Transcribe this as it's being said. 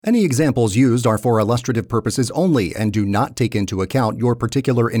Any examples used are for illustrative purposes only and do not take into account your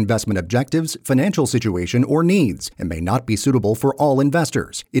particular investment objectives, financial situation, or needs, and may not be suitable for all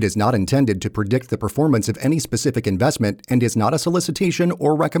investors. It is not intended to predict the performance of any specific investment and is not a solicitation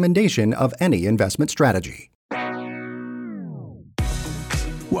or recommendation of any investment strategy.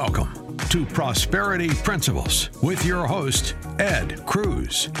 Welcome to Prosperity Principles with your host, Ed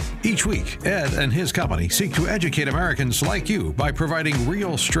Cruz. Each week, Ed and his company seek to educate Americans like you by providing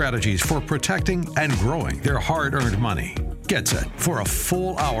real strategies for protecting and growing their hard-earned money. Get set for a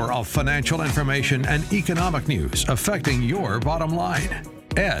full hour of financial information and economic news affecting your bottom line.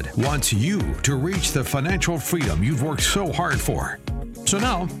 Ed wants you to reach the financial freedom you've worked so hard for. So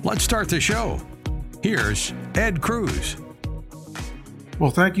now, let's start the show. Here's Ed Cruz. Well,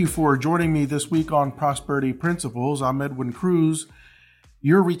 thank you for joining me this week on Prosperity Principles. I'm Edwin Cruz,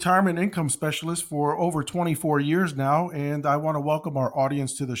 your retirement income specialist for over 24 years now, and I want to welcome our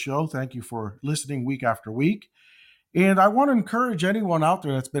audience to the show. Thank you for listening week after week. And I want to encourage anyone out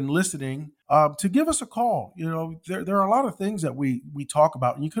there that's been listening to give us a call. You know, there are a lot of things that we talk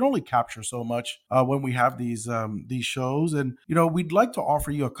about, and you can only capture so much when we have these shows. And, you know, we'd like to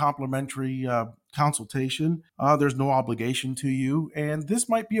offer you a complimentary consultation. There's no obligation to you. And this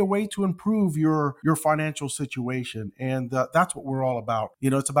might be a way to improve your financial situation. And that's what we're all about. You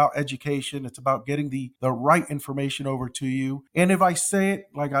know, it's about education. It's about getting the right information over to you. And if I say it,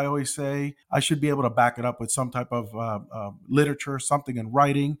 like I always say, I should be able to back it up with some type of literature, something in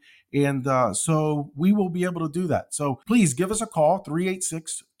writing. And so we will be able to do that. So please give us a call,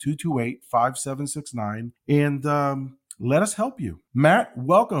 386-228-5769, and let us help you. Matt,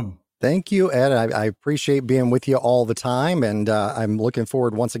 welcome. Thank you, Ed. I appreciate being with you all the time, and I'm looking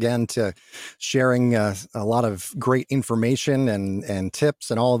forward once again to sharing a lot of great information and tips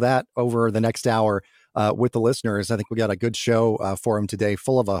and all of that over the next hour with the listeners. I think we got a good show for them today,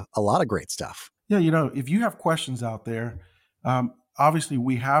 full of a lot of great stuff. Yeah, you know, if you have questions out there, obviously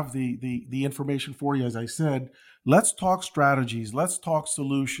we have the information for you. As I said, let's talk strategies. Let's talk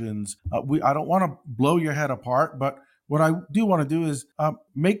solutions. I don't want to blow your head apart, but what I do want to do is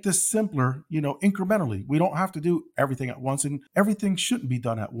make this simpler, you know, incrementally. We don't have to do everything at once, and everything shouldn't be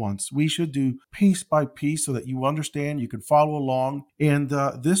done at once. We should do piece by piece so that you understand, you can follow along, and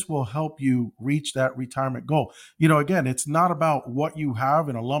this will help you reach that retirement goal. You know, again, it's not about what you have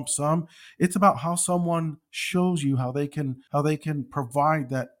in a lump sum. It's about how someone shows you how they can provide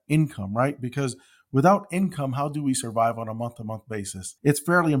that income, right? Because without income, how do we survive on a month-to-month basis? It's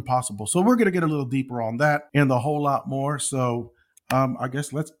fairly impossible. So we're going to get a little deeper on that and a whole lot more. So I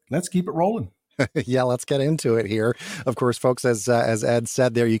guess let's keep it rolling. Yeah, let's get into it here. Of course, folks, as Ed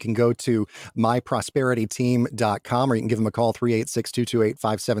said there, you can go to myprosperityteam.com, or you can give them a call,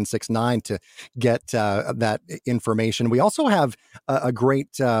 386-228-5769, to get that information. We also have a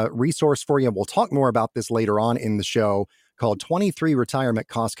great resource for you. We'll talk more about this later on in the show, called 23 Retirement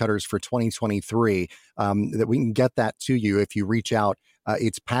Cost Cutters for 2023, that we can get that to you if you reach out.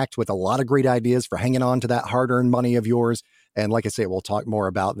 It's packed with a lot of great ideas for hanging on to that hard-earned money of yours. And like I say, we'll talk more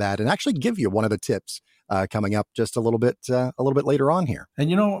about that and actually give you one of the tips coming up just a little bit later on here. And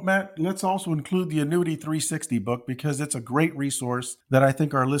you know what, Matt, let's also include the Annuity 360 book, because it's a great resource that I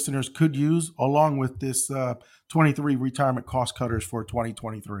think our listeners could use along with this 23 Retirement Cost Cutters for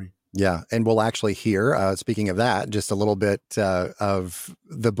 2023. Yeah. And we'll actually hear, speaking of that, just a little bit of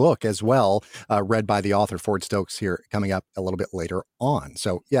the book as well, read by the author Ford Stokes here coming up a little bit later on.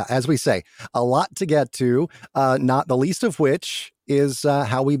 So yeah, as we say, a lot to get to, not the least of which is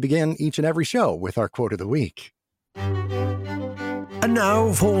how we begin each and every show with our quote of the week. And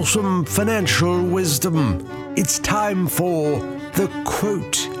now for some financial wisdom. It's time for the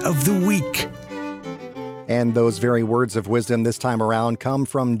quote of the week. And those very words of wisdom this time around come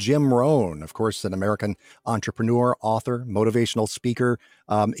from Jim Rohn, of course, an American entrepreneur, author, motivational speaker.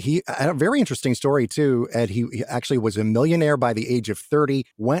 He had a very interesting story, too, Ed. He actually was a millionaire by the age of 30,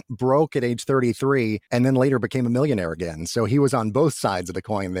 went broke at age 33, and then later became a millionaire again. So he was on both sides of the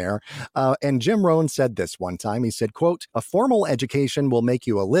coin there. And Jim Rohn said this one time. He said, quote, "A formal education will make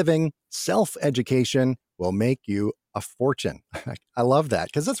you a living. Self-education will make you a fortune." I love that,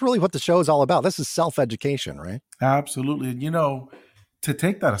 because that's really what the show is all about. This is self-education, right? Absolutely. And, you know, to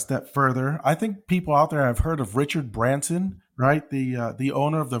take that a step further, I think people out there have heard of Richard Branson, right? The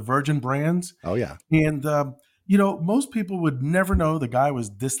owner of the Virgin Brands. Oh, yeah. And, you know, most people would never know the guy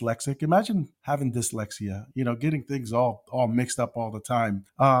was dyslexic. Imagine having dyslexia, you know, getting things all mixed up all the time.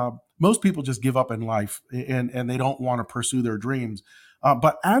 Most people just give up in life and they don't want to pursue their dreams.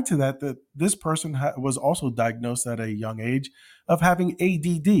 But add to that this person was also diagnosed at a young age of having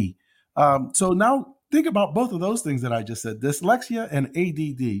ADD. So now think about both of those things that I just said, dyslexia and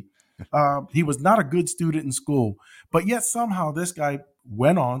ADD. He was not a good student in school, but yet somehow this guy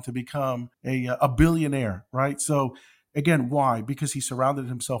went on to become a billionaire, right? So again, why? Because he surrounded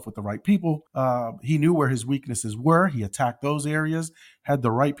himself with the right people. He knew where his weaknesses were. He attacked those areas, had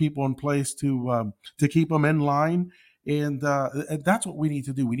the right people in place to keep him in line. And that's what we need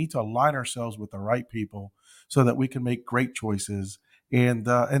to do. We need to align ourselves with the right people so that we can make great choices. And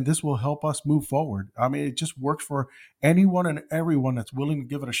this will help us move forward. I mean, it just works for anyone and everyone that's willing to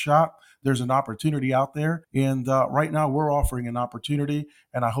give it a shot. There's an opportunity out there. And right now we're offering an opportunity,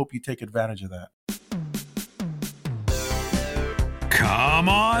 and I hope you take advantage of that. Come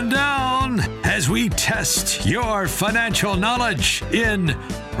on down as we test your financial knowledge in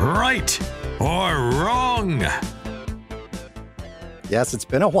Right or Wrong. Yes, it's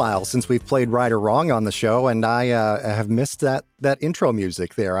been a while since we've played Right or Wrong on the show, and I have missed that intro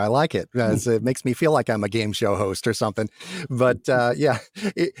music there. I like it. It makes me feel like I'm a game show host or something. But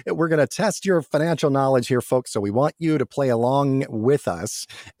we're going to test your financial knowledge here, folks. So we want you to play along with us.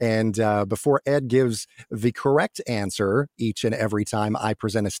 And before Ed gives the correct answer each and every time I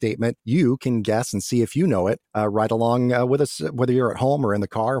present a statement, you can guess and see if you know it right along with us, whether you're at home or in the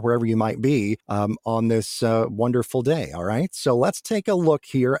car, wherever you might be on this wonderful day. All right. So let's take a look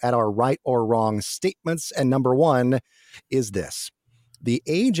here at our right or wrong statements. And number one is this: the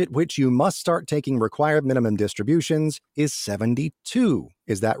age at which you must start taking required minimum distributions is 72.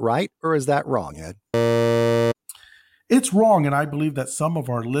 Is that right or is that wrong, Ed? It's wrong, and I believe that some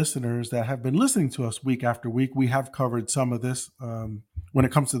of our listeners that have been listening to us week after week, we have covered some of this when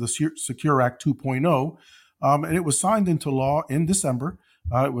it comes to the Secure Act 2.0, and it was signed into law in December.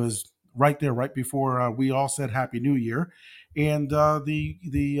 It was right there, right before we all said Happy New Year, and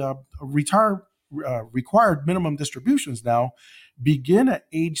the required minimum distributions now begin at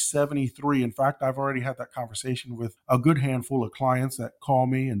age 73. In fact, I've already had that conversation with a good handful of clients that call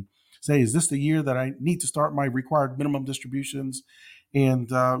me and say, is this the year that I need to start my required minimum distributions?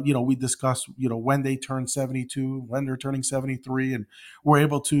 And, we discuss, when they turn 72, when they're turning 73, and we're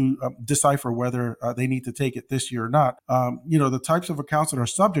able to decipher whether they need to take it this year or not. The types of accounts that are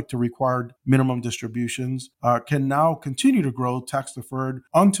subject to required minimum distributions can now continue to grow tax deferred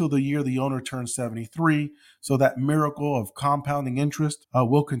until the year the owner turns 73. So that miracle of compounding interest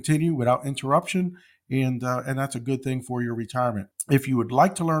will continue without interruption. And that's a good thing for your retirement. If you would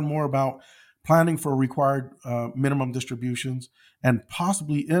like to learn more about planning for required minimum distributions and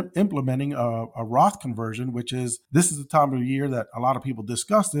possibly implementing a Roth conversion, this is the time of year that a lot of people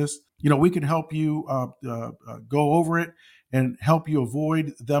discuss this. We can help you go over it and help you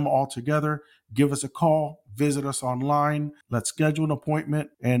avoid them altogether. Give us a call, visit us online. Let's schedule an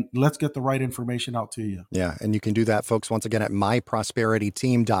appointment and let's get the right information out to you. Yeah, and you can do that, folks, once again at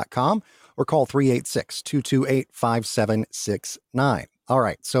myprosperityteam.com or call 386-228-5769. All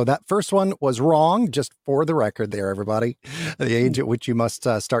right, so that first one was wrong, just for the record there, everybody. The age at which you must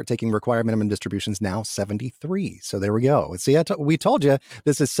start taking required minimum distributions now 73. So there we go. See, we told you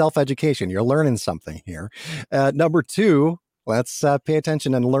this is self-education. You're learning something here. Number two, let's pay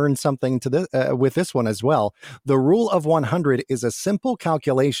attention and learn something with this one as well. The rule of 100 is a simple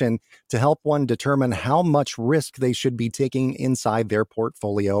calculation to help one determine how much risk they should be taking inside their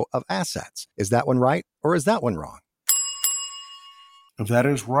portfolio of assets. Is that one right or is that one wrong? That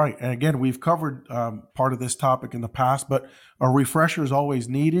is right. And again, we've covered part of this topic in the past, but a refresher is always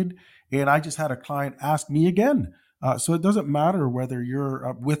needed. And I just had a client ask me again. So it doesn't matter whether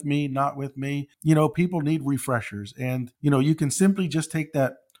you're with me, not with me. People need refreshers. And, you can simply just take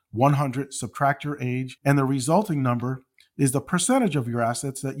that 100, subtract your age, and the resulting number is the percentage of your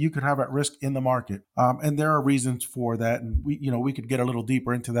assets that you could have at risk in the market. And there are reasons for that. And we could get a little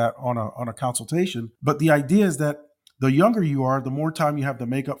deeper into that on a consultation. But the idea is that the younger you are, the more time you have to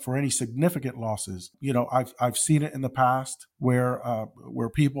make up for any significant losses. I've seen it in the past where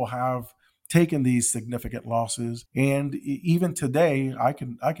people have taken these significant losses, and even today, I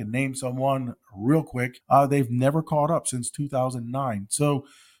can name someone real quick. They've never caught up since 2009. So,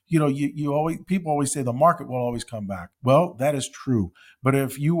 people always say the market will always come back. Well, that is true, but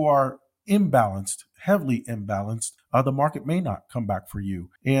if you are imbalanced, heavily imbalanced, the market may not come back for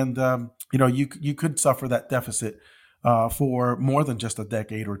you, and you could suffer that deficit for more than just a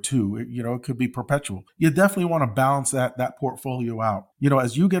decade or two. It could be perpetual. You definitely want to balance that portfolio out.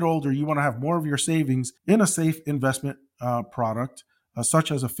 As you get older, you want to have more of your savings in a safe investment product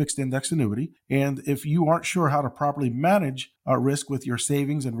such as a fixed index annuity. And if you aren't sure how to properly manage risk with your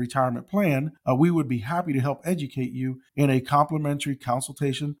savings and retirement plan, we would be happy to help educate you in a complimentary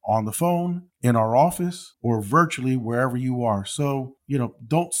consultation on the phone, in our office, or virtually wherever you are. So,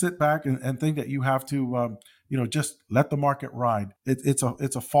 don't sit back and think that you have to, just let the market ride. It's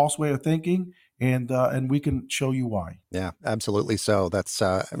a false way of thinking. And we can show you why. Yeah, absolutely. So that's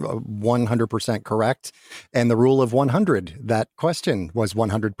 100% correct. And the rule of 100, that question was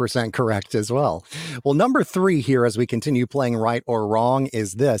 100% correct as well. Well, number 3 here, as we continue playing right or wrong,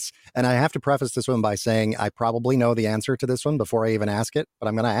 is this. And I have to preface this one by saying I probably know the answer to this one before I even ask it, but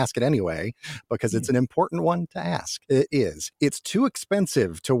I'm going to ask it anyway because it's an important one to ask. It is. It's too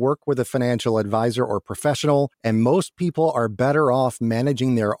expensive to work with a financial advisor or professional, and most people are better off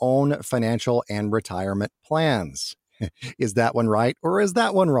managing their own financial and retirement plans. Is that one right or is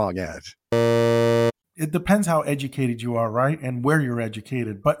that one wrong, Ed? It depends how educated you are, right? And where you're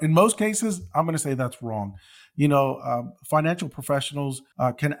educated. But in most cases, I'm going to say that's wrong. Financial professionals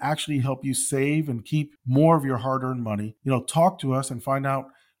can actually help you save and keep more of your hard-earned money. Talk to us and find out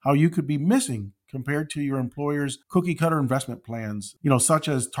how you could be missing compared to your employer's cookie cutter investment plans, such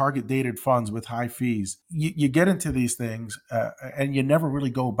as target dated funds with high fees. You get into these things and you never really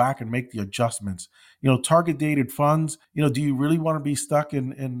go back and make the adjustments. Target dated funds, do you really want to be stuck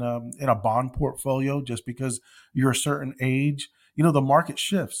in a bond portfolio just because you're a certain age? The market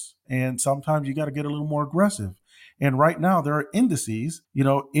shifts and sometimes you got to get a little more aggressive. And right now there are indices,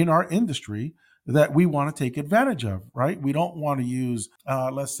 in our industry that we want to take advantage of, right? We don't want to use,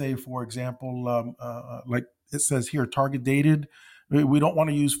 let's say, for example, like it says here, target dated. We don't want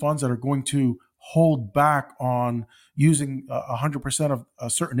to use funds that are going to hold back on using 100% of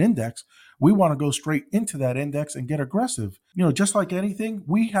a certain index. We want to go straight into that index and get aggressive. Just like anything,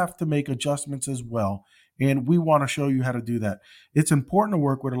 we have to make adjustments as well. And we want to show you how to do that. It's important to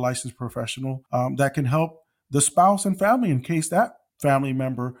work with a licensed professional that can help the spouse and family in case that family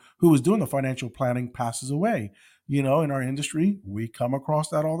member who is doing the financial planning passes away. In our industry, we come across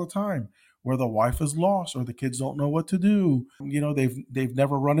that all the time where the wife is lost or the kids don't know what to do. They've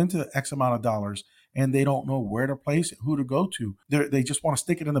never run into X amount of dollars and they don't know where to place it, who to go to. They just want to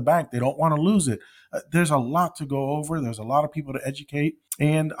stick it in the bank. They don't want to lose it. There's a lot to go over. There's a lot of people to educate.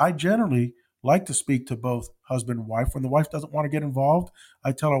 And I generally like to speak to both husband and wife. When the wife doesn't want to get involved,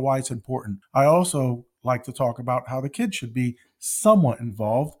 I tell her why it's important. I also like to talk about how the kids should be somewhat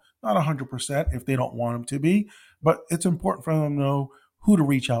involved, not 100% if they don't want them to be, but it's important for them to know who to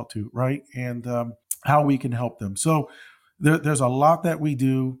reach out to, right? And how we can help them. So there's a lot that we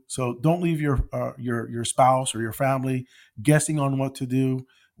do. So don't leave your spouse or your family guessing on what to do.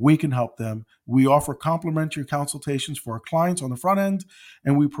 We can help them. We offer complimentary consultations for our clients on the front end,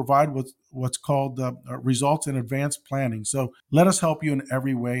 and we provide what's called results in advanced planning. So let us help you in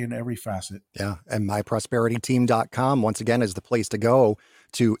every way, in every facet. Yeah, and myprosperityteam.com, once again, is the place to go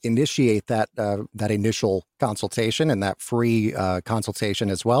to initiate that initial consultation and that free consultation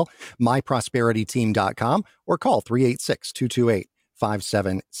as well. myprosperityteam.com or call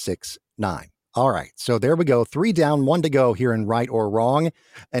 386-228-5769. All right, so there we go. 3 down, 1 to go here in right or wrong.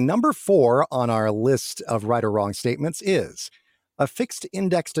 And number 4 on our list of right or wrong statements is a fixed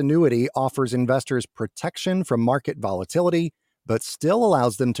indexed annuity offers investors protection from market volatility, but still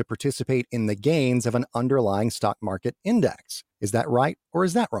allows them to participate in the gains of an underlying stock market index. Is that right or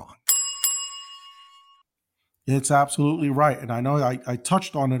is that wrong? It's absolutely right. And I know I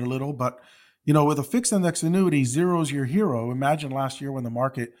touched on it a little, but with a fixed index annuity, zero is your hero. Imagine last year when the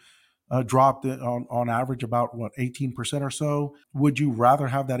market dropped on average about 18% or so. Would you rather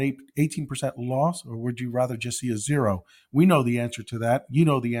have that 18% loss, or would you rather just see a zero? We know the answer to that. You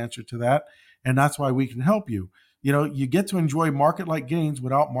know the answer to that. And that's why we can help you. You get to enjoy market-like gains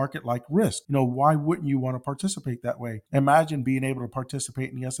without market-like risk. Why wouldn't you want to participate that way? Imagine being able to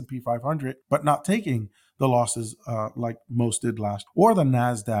participate in the S&P 500, but not taking the losses like most did last, or the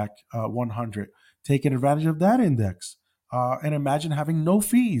NASDAQ 100, taking advantage of that index. And imagine having no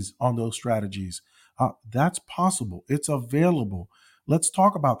fees on those strategies. That's possible. It's available. Let's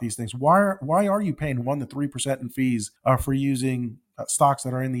talk about these things. Why are you paying 1% to 3% in fees for using stocks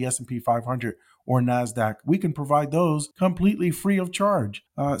that are in the S&P 500 or NASDAQ? We can provide those completely free of charge.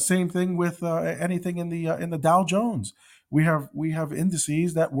 Same thing with anything in the Dow Jones. We have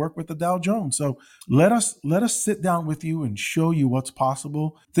indices that work with the Dow Jones. So let us sit down with you and show you what's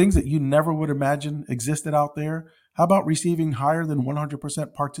possible. Things that you never would imagine existed out there. How about receiving higher than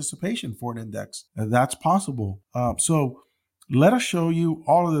 100% participation for an index? That's possible. So let us show you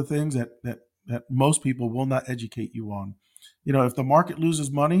all of the things that most people will not educate you on. If the market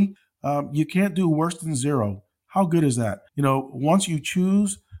loses money, you can't do worse than zero. How good is that? Once you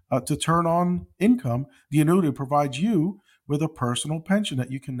choose to turn on income, the annuity provides you with a personal pension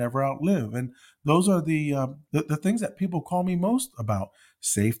that you can never outlive. And those are the things that people call me most about: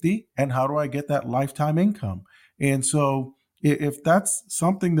 safety and how do I get that lifetime income. And so if that's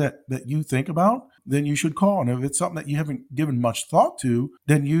something that you think about, then you should call. And if it's something that you haven't given much thought to,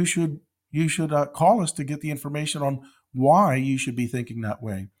 then you should call us to get the information on why you should be thinking that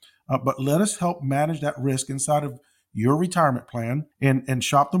way. But let us help manage that risk inside of your retirement plan and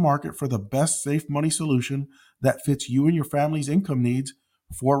shop the market for the best safe money solution that fits you and your family's income needs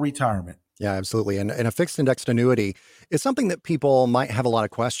for retirement. Yeah, absolutely. And a fixed indexed annuity is something that people might have a lot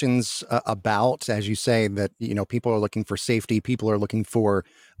of questions about. As you say, that, people are looking for safety. People are looking for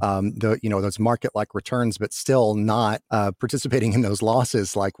those market-like returns, but still not participating in those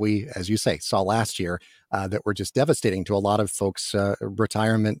losses like we, as you say, saw last year that were just devastating to a lot of folks'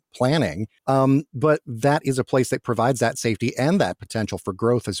 retirement planning. But that is a place that provides that safety and that potential for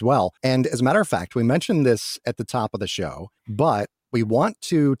growth as well. And as a matter of fact, we mentioned this at the top of the show, but we want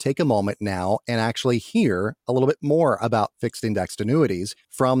to take a moment now and actually hear a little bit more about fixed indexed annuities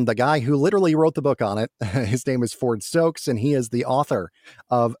from the guy who literally wrote the book on it. His name is Ford Stokes, and he is the author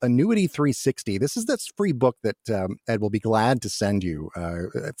of Annuity 360. This is this free book that Ed will be glad to send you,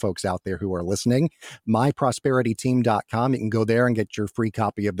 folks out there who are listening. MyProsperityTeam.com. You can go there and get your free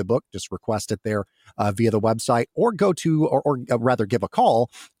copy of the book. Just request it there via the website, or go to, or rather give a call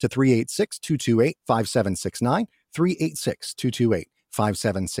to 386-228-5769.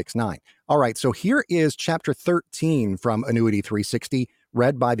 386-228-5769. All right, so here is chapter 13 from Annuity 360,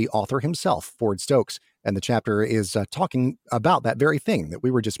 read by the author himself, Ford Stokes. And the chapter is talking about that very thing that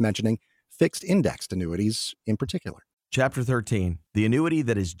we were just mentioning, fixed indexed annuities in particular. Chapter 13, the annuity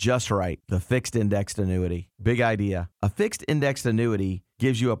that is just right, the fixed indexed annuity. Big idea. A fixed indexed annuity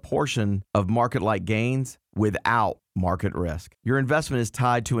gives you a portion of market-like gains without market risk. Your investment is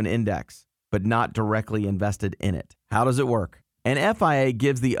tied to an index, but not directly invested in it. How does it work? An FIA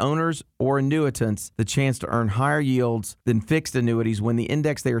gives the owners or annuitants the chance to earn higher yields than fixed annuities when the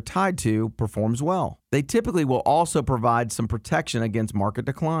index they are tied to performs well. They typically will also provide some protection against market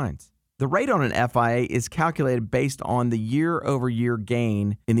declines. The rate on an FIA is calculated based on the year-over-year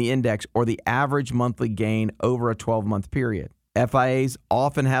gain in the index or the average monthly gain over a 12-month period. FIAs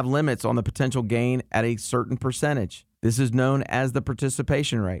often have limits on the potential gain at a certain percentage. This is known as the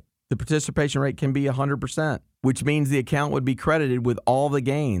participation rate. The participation rate can be 100%, which means the account would be credited with all the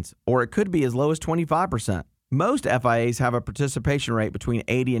gains, or it could be as low as 25%. Most FIAs have a participation rate between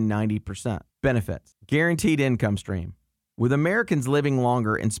 80 and 90%. Benefits: guaranteed income stream. With Americans living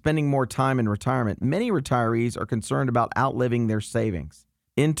longer and spending more time in retirement, many retirees are concerned about outliving their savings.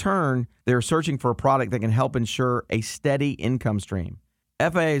 In turn, they're searching for a product that can help ensure a steady income stream.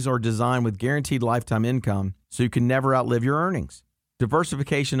 FIAs are designed with guaranteed lifetime income, so you can never outlive your earnings.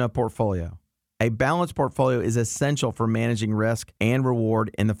 Diversification of portfolio. A balanced portfolio is essential for managing risk and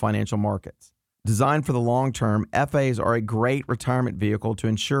reward in the financial markets. Designed for the long term, FIAs are a great retirement vehicle to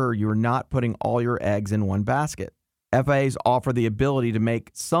ensure you are not putting all your eggs in one basket. FIAs offer the ability to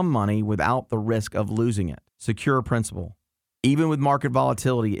make some money without the risk of losing it. Secure principal. Even with market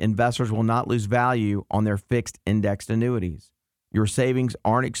volatility, investors will not lose value on their fixed indexed annuities. Your savings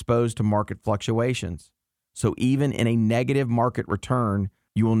aren't exposed to market fluctuations. So even in a negative market return,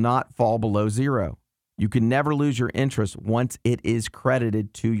 you will not fall below zero. You can never lose your interest once it is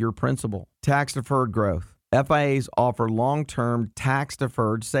credited to your principal. Tax-deferred growth. FIAs offer long-term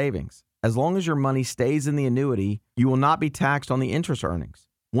tax-deferred savings. As long as your money stays in the annuity, you will not be taxed on the interest earnings.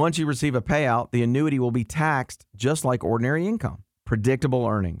 Once you receive a payout, the annuity will be taxed just like ordinary income. Predictable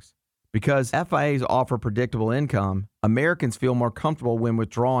earnings. Because FIAs offer predictable income, Americans feel more comfortable when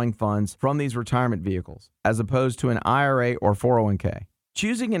withdrawing funds from these retirement vehicles, as opposed to an IRA or 401k.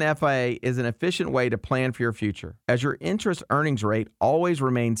 Choosing an FIA is an efficient way to plan for your future, as your interest earnings rate always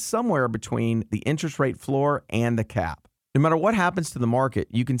remains somewhere between the interest rate floor and the cap. No matter what happens to the market,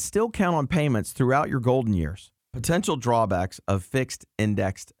 you can still count on payments throughout your golden years. Potential drawbacks of fixed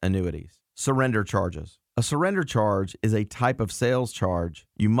indexed annuities. Surrender charges. A surrender charge is a type of sales charge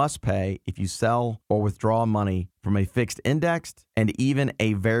you must pay if you sell or withdraw money from a fixed indexed and even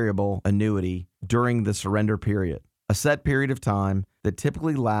a variable annuity during the surrender period, a set period of time that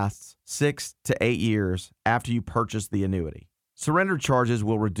typically lasts 6 to 8 years after you purchase the annuity. Surrender charges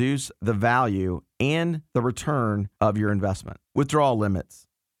will reduce the value and the return of your investment. Withdrawal limits.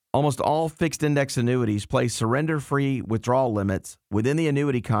 Almost all fixed index annuities place surrender-free withdrawal limits within the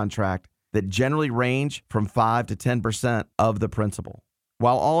annuity contract that generally range from 5 to 10% of the principal.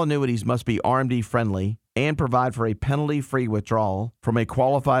 While all annuities must be RMD friendly, and provide for a penalty-free withdrawal from a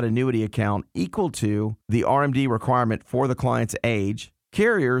qualified annuity account equal to the RMD requirement for the client's age,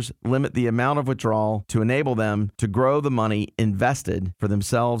 carriers limit the amount of withdrawal to enable them to grow the money invested for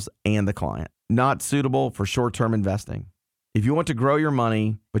themselves and the client. Not suitable for short-term investing. If you want to grow your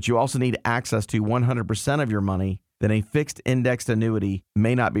money, but you also need access to 100% of your money, then a fixed indexed annuity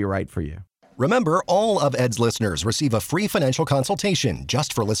may not be right for you. Remember, all of Ed's listeners receive a free financial consultation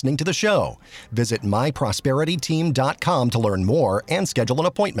just for listening to the show. Visit myprosperityteam.com to learn more and schedule an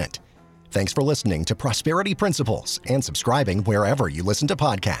appointment. Thanks for listening to Prosperity Principles and subscribing wherever you listen to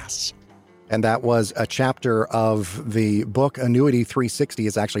podcasts. And that was a chapter of the book Annuity 360.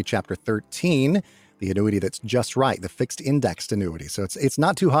 Is actually chapter 13, the annuity that's just right, the fixed indexed annuity. So it's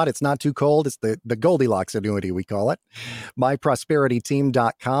not too hot, it's not too cold. It's the Goldilocks annuity, we call it.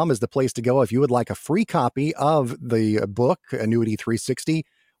 MyProsperityTeam.com is the place to go if you would like a free copy of the book Annuity 360,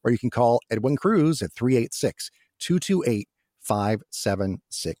 or you can call Edwin Cruz at 386-228-5769.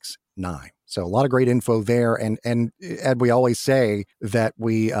 So a lot of great info there. And Ed, we always say that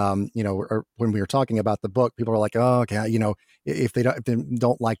we, when we were talking about the book, people are like, oh, okay, if they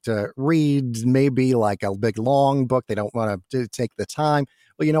don't like to read, maybe like a big long book, they don't want to take the time.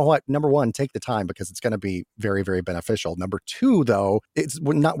 Well, you know what? Number one, take the time because it's going to be very, very beneficial. Number two, though,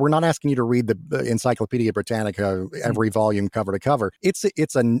 we're not asking you to read the Encyclopedia Britannica every volume cover to cover. It's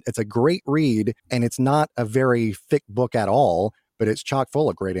a great read, and it's not a very thick book at all, but it's chock full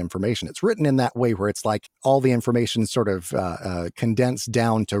of great information. It's written in that way where it's like all the information sort of condensed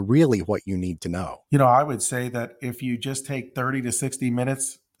down to really what you need to know. I would say that if you just take 30 to 60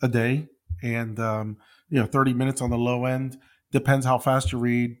 minutes a day and, 30 minutes on the low end, depends how fast you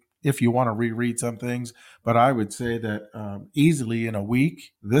read, if you want to reread some things. But I would say that easily in a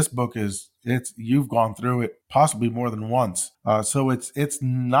week, this book you've gone through it possibly more than once. So it's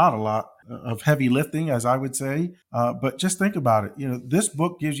not a lot of heavy lifting, as I would say. But just think about it. This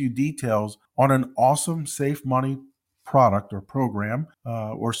book gives you details on an awesome, safe money product or program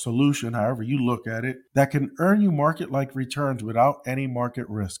or solution, however you look at it, that can earn you market-like returns without any market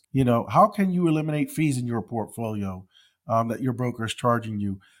risk. How can you eliminate fees in your portfolio that your broker is charging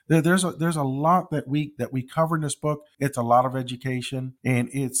you? There's a lot that we cover in this book. It's a lot of education, and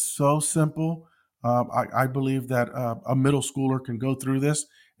it's so simple. I believe that a middle schooler can go through this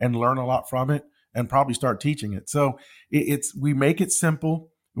and learn a lot from it and probably start teaching it. So we make it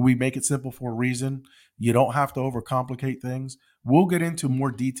simple. We make it simple for a reason. You don't have to overcomplicate things. We'll get into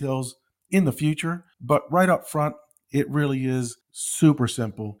more details in the future, but right up front, it really is super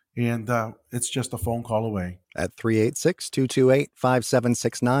simple, and it's just a phone call away. At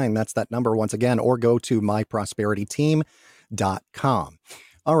 386-228-5769. That's that number once again, or go to myprosperityteam.com.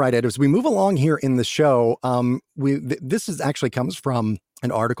 All right, Ed, as we move along here in the show, this actually comes from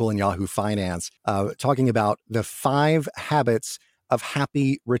an article in Yahoo Finance talking about the 5 habits of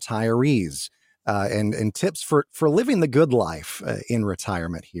happy retirees. And tips for living the good life in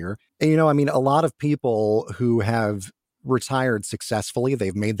retirement here. And, a lot of people who have retired successfully,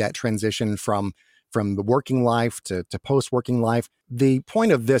 they've made that transition from the working life to post-working life. The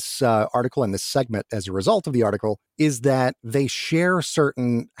point of this article and this segment as a result of the article is that they share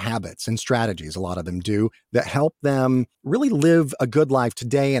certain habits and strategies, a lot of them do, that help them really live a good life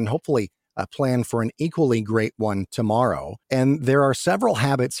today and hopefully plan for an equally great one tomorrow. And there are several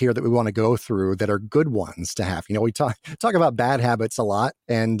habits here that we want to go through that are good ones to have. We talk about bad habits a lot,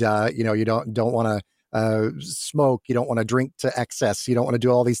 and you don't want to smoke, you don't want to drink to excess, you don't want to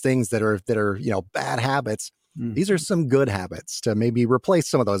do all these things that are bad habits. These are some good habits to maybe replace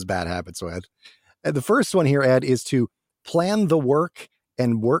some of those bad habits with. And the first one here, Ed, is to plan the work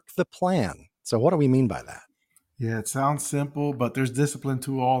and work the plan. So what do we mean by that? Yeah, it sounds simple, but there's discipline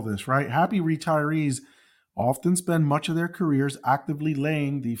to all this, right? Happy retirees often spend much of their careers actively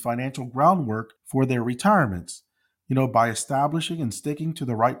laying the financial groundwork for their retirements. By establishing and sticking to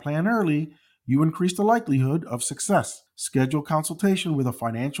the right plan early, you increase the likelihood of success. Schedule consultation with a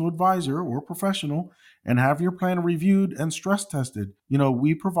financial advisor or professional and have your plan reviewed and stress tested.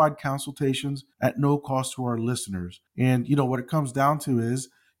 We provide consultations at no cost to our listeners. And, what it comes down to is,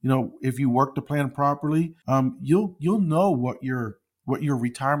 if you work the plan properly, you'll know what your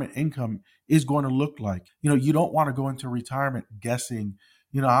retirement income is going to look like. You don't want to go into retirement guessing,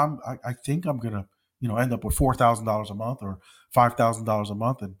 I think I'm going to, end up with $4,000 a month or $5,000 a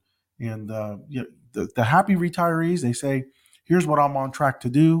month. And the happy retirees, they say, here's what I'm on track to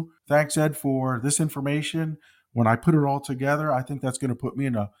do. Thanks, Ed, for this information. When I put it all together, I think that's going to put me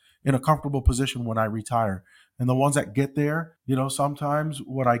in a comfortable position when I retire. And the ones that get there, sometimes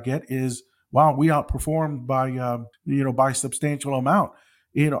what I get is, wow, we outperformed by a substantial amount.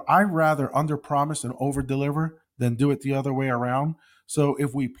 I'd rather underpromise and overdeliver than do it the other way around. So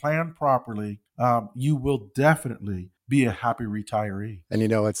if we plan properly, you will definitely be a happy retiree. And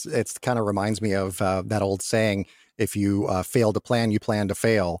it's kind of reminds me of that old saying: if you fail to plan, you plan to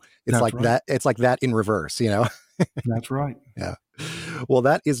fail. It's That's like right. that. It's like that in reverse. That's right. Yeah. Well,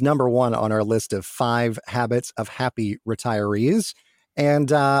 that is number one on our list of 5 habits of happy retirees.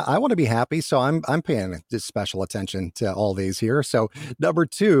 And I want to be happy, so I'm paying this special attention to all these here. So number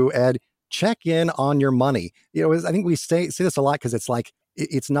 2, Ed, check in on your money. I think we say this a lot because it's like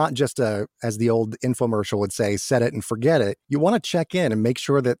it's not just as the old infomercial would say, set it and forget it. You want to check in and make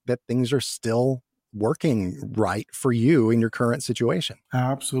sure that things are still working right for you in your current situation.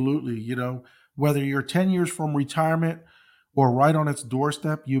 Absolutely. Whether you're 10 years from retirement or right on its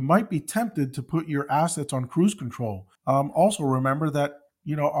doorstep, you might be tempted to put your assets on cruise control. Also, remember that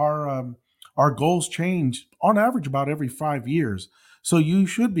our goals change on average about every 5 years. So you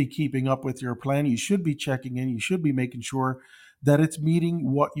should be keeping up with your plan. You should be checking in. You should be making sure that it's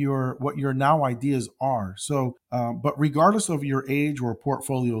meeting what your now ideas are. So, but regardless of your age or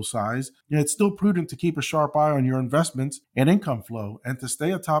portfolio size, it's still prudent to keep a sharp eye on your investments and income flow, and to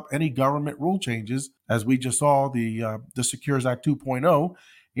stay atop any government rule changes, as we just saw the Secures Act 2.0,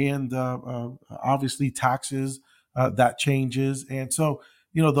 and obviously taxes that changes. And so,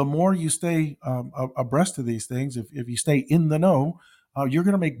 the more you stay abreast of these things, if you stay in the know, you're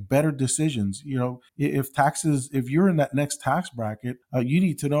going to make better decisions. If you're in that next tax bracket, you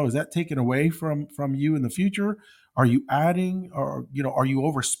need to know, is that taken away from you in the future? Are you adding, or are you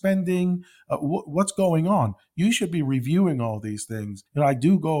overspending? What's going on? You should be reviewing all these things. I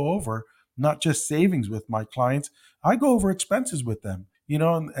do go over not just savings with my clients. I go over expenses with them.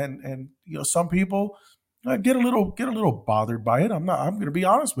 And some people get a little bothered by it. I'm going to be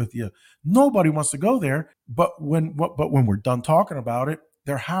honest with you. Nobody wants to go there, but when we're done talking about it,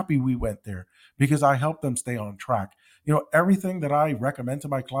 they're happy we went there because I help them stay on track. Everything that I recommend to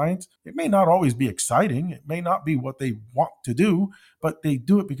my clients, it may not always be exciting. It may not be what they want to do, but they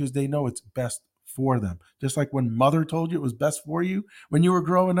do it because they know it's best for them. Just like when mother told you it was best for you when you were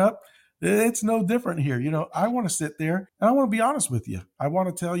growing up, it's no different here. I want to sit there and I want to be honest with you. I want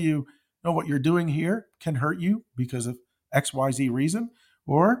to tell you, what you're doing here can hurt you because of XYZ reason.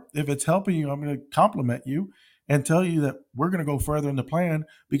 Or if it's helping you, I'm going to compliment you and tell you that we're going to go further in the plan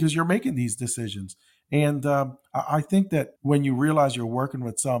because you're making these decisions. And I think that when you realize you're working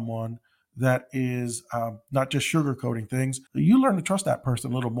with someone that is not just sugarcoating things, you learn to trust that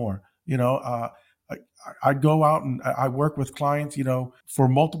person a little more. I go out and I work with clients, for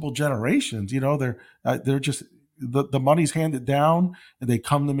multiple generations. They're just the money's handed down and they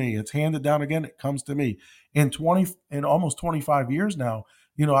come to me. It's handed down again. It comes to me. In almost 25 years now,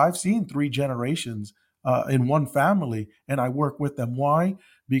 I've seen 3 generations in one family, and I work with them. Why?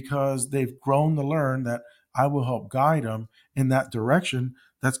 Because they've grown to learn that I will help guide them in that direction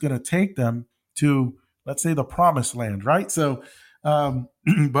that's going to take them to, let's say, the promised land, right? So,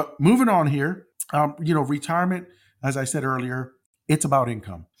 but moving on here, retirement, as I said earlier, it's about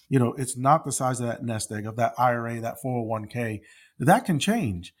income. It's not the size of that nest egg, of that IRA, that 401k. That can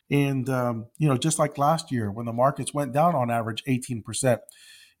change. And, just like last year when the markets went down on average 18%,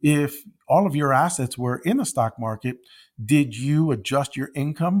 if all of your assets were in the stock market, did you adjust your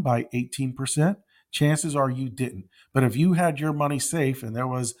income by 18%? Chances are you didn't. But if you had your money safe and there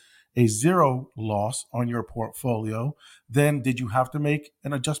was a 0 loss on your portfolio, then did you have to make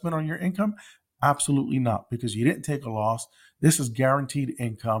an adjustment on your income? Absolutely not, because you didn't take a loss. This is guaranteed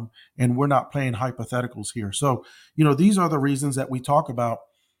income, and we're not playing hypotheticals here. So, these are the reasons that we talk about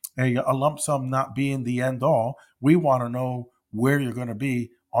a lump sum not being the end all. We want to know where you're going to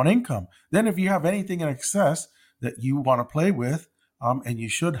be on income. Then if you have anything in excess that you want to play with, and you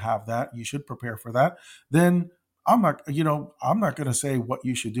should have that, you should prepare for that, then I'm not going to say what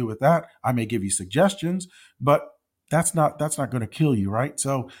you should do with that. I may give you suggestions, but that's not going to kill you, right?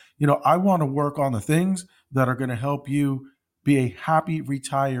 So, I want to work on the things that are going to help you be a happy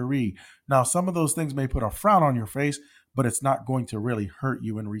retiree. Now, some of those things may put a frown on your face, but it's not going to really hurt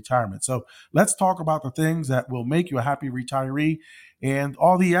you in retirement. So let's talk about the things that will make you a happy retiree, and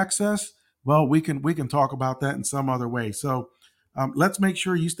all the excess. Well, we can talk about that in some other way. So let's make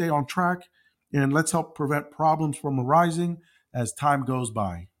sure you stay on track, and let's help prevent problems from arising as time goes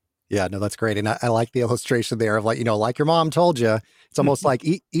by. Yeah, no, that's great. And I like the illustration there of like your mom told you, it's almost like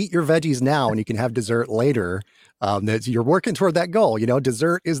eat your veggies now and you can have dessert later. You're working toward that goal.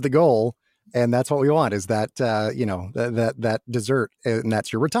 Dessert is the goal. And that's what we want, is that, that dessert, and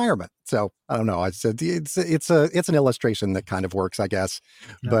that's your retirement. So I don't know. It's an illustration that kind of works, I guess.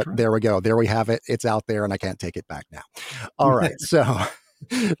 That's but right. There we go. There we have it. It's out there and I can't take it back now. All right. So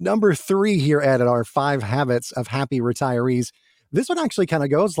Number 3 here, Ed, at our 5 habits of happy retirees. This one actually kind of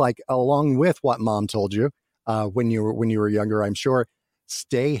goes like along with what mom told you when you were younger, I'm sure.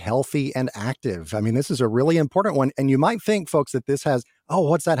 Stay healthy and active. I mean, this is a really important one. And you might think, folks, that this has, oh,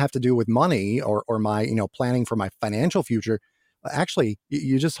 what's that have to do with money or my, planning for my financial future? Actually,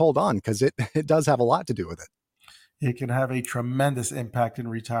 you just hold on because it does have a lot to do with it. It can have a tremendous impact in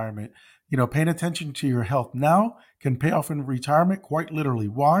retirement. Paying attention to your health now can pay off in retirement quite literally.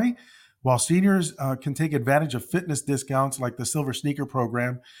 Why? While seniors can take advantage of fitness discounts like the Silver Sneaker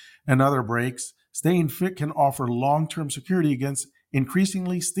Program and other breaks, staying fit can offer long-term security against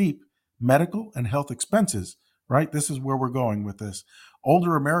increasingly steep medical and health expenses, right? This is where we're going with this.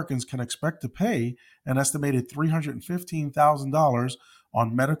 Older Americans can expect to pay an estimated $315,000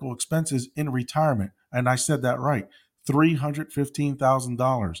 on medical expenses in retirement. And I said that right,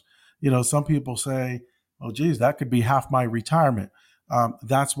 $315,000. Some people say, oh, geez, that could be half my retirement.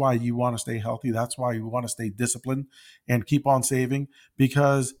 That's why you want to stay healthy. That's why you want to stay disciplined and keep on saving,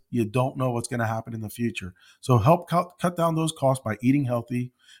 because you don't know what's going to happen in the future. So help cut down those costs by eating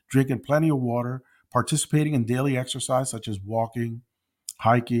healthy, drinking plenty of water, participating in daily exercise such as walking,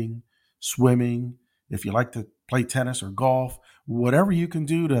 hiking, swimming. If you like to play tennis or golf, whatever you can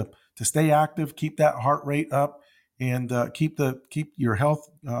do to stay active, keep that heart rate up, and keep your health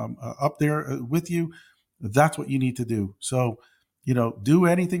up there with you. That's what you need to do. So, do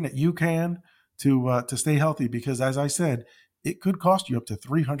anything that you can to stay healthy, because as I said, it could cost you up to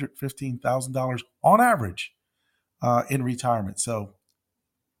 $315,000 on average in retirement. So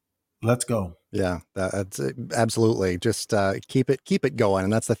let's go. Yeah, that's absolutely. Just keep it going,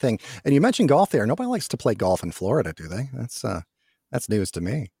 and that's the thing. And you mentioned golf there. Nobody likes to play golf in Florida, do they? That's news to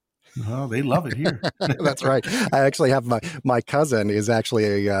me. Oh, they love it here. That's right. I actually have my cousin is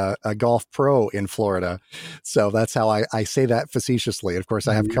actually a golf pro in Florida. So that's how I say that facetiously. Of course,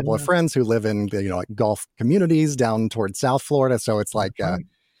 I have a couple of friends who live in, like golf communities down towards South Florida. So it's like,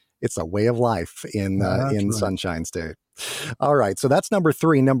 it's a way of life in right. Sunshine State. All right. So that's number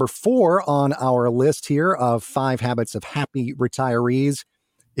 3. Number 4 on our list here of 5 habits of happy retirees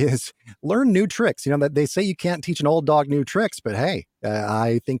is learn new tricks. That they say you can't teach an old dog new tricks, but hey,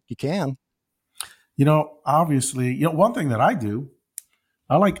 I think you can. Obviously, one thing that I do,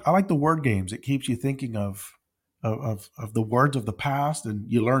 I like the word games. It keeps you thinking of the words of the past, and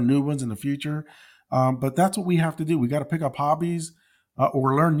you learn new ones in the future. But that's what we have to do. We got to pick up hobbies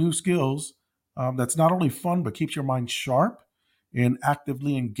or learn new skills. That's not only fun, but keeps your mind sharp and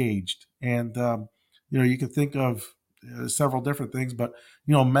actively engaged. And you can think of several different things, but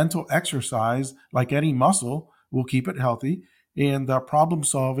mental exercise, like any muscle, will keep it healthy. And problem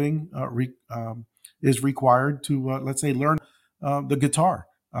solving is required to, let's say, learn the guitar.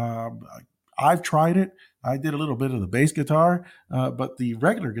 I've tried it. I did a little bit of the bass guitar, but the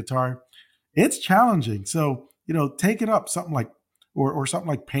regular guitar, it's challenging. So take it up. Something like or something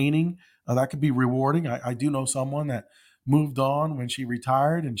like painting, that could be rewarding. I do know someone that moved on when she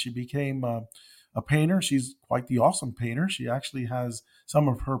retired, and she became a painter. She's quite the awesome painter. She actually has some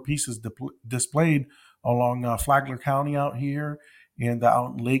of her pieces displayed along Flagler County out here, and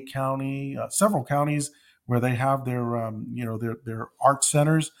out in Lake County, several counties where they have their their art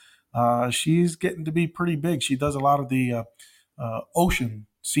centers. She's getting to be pretty big. She does a lot of the ocean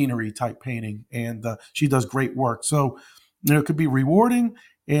scenery type painting, and she does great work. So it could be rewarding,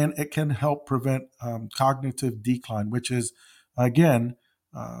 and it can help prevent cognitive decline, which is, again,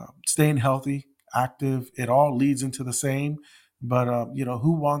 staying healthy, active. It all leads into the same. But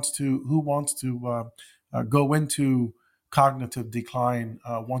who wants to go into cognitive decline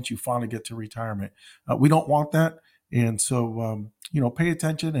once you finally get to retirement? We don't want that, and so pay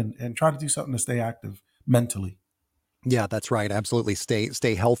attention and try to do something to stay active mentally. Yeah, that's right. Absolutely.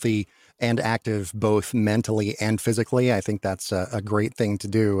 Stay healthy and active, both mentally and physically. I think that's a great thing to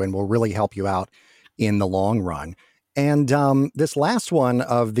do, and will really help you out in the long run. And this last one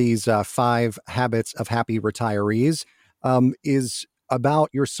of these 5 habits of happy retirees is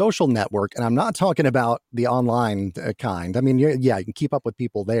about your social network. And I'm not talking about the online kind. I mean, you can keep up with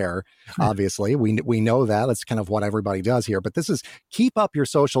people there. Obviously, we know that. That's kind of what everybody does here. But this is keep up your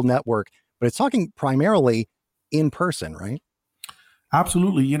social network. But it's talking primarily in person, right?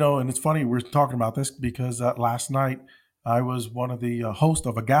 Absolutely. And it's funny we're talking about this because last night I was one of the hosts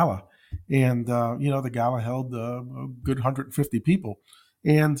of a gala, and the gala held a good 150 people,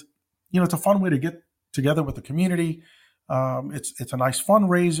 and it's a fun way to get together with the community. It's a nice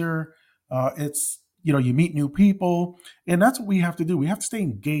fundraiser. It's you meet new people, and that's what we have to do. We have to stay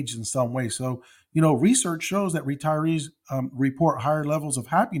engaged in some way. So research shows that retirees report higher levels of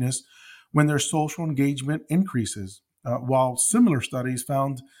happiness when their social engagement increases. while similar studies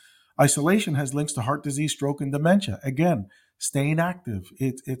found isolation has links to heart disease, stroke, and dementia. Again, staying active,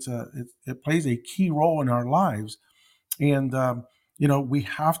 it plays a key role in our lives. And, we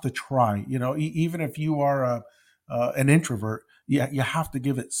have to try, even if you are an introvert, you have to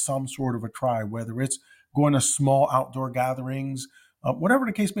give it some sort of a try, whether it's going to small outdoor gatherings, whatever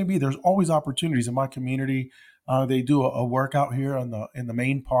the case may be. There's always opportunities in my community. They do a workout here in the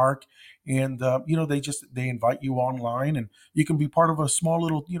main park, and they invite you online, and you can be part of a small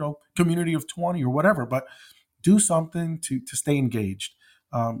little community of 20 or whatever. But do something to stay engaged.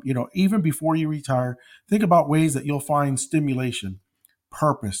 Even before you retire, think about ways that you'll find stimulation,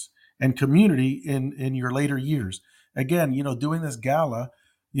 purpose, and community in your later years. Again, doing this gala,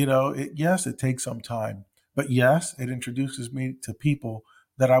 yes, it takes some time, but yes, it introduces me to people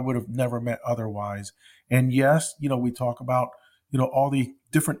that I would have never met otherwise. And yes, we talk about, all the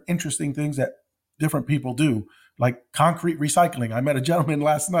different interesting things that different people do, like concrete recycling. I met a gentleman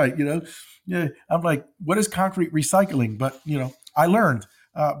last night, yeah, I'm like, what is concrete recycling? But, I learned,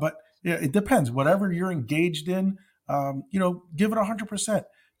 but yeah, it depends. Whatever you're engaged in, give it 100%.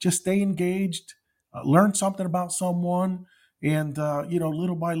 Just stay engaged, learn something about someone. And,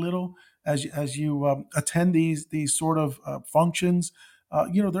 little by little, as you attend these sort of functions,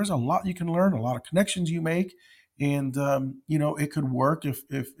 there's a lot you can learn, a lot of connections you make. And, it could work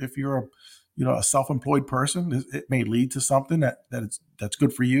if you're a self-employed person. It may lead to something that's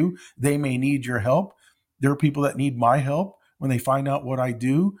good for you. They may need your help. There are people that need my help. When they find out what I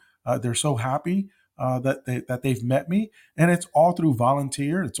do, they're so happy that they've met me. And it's all through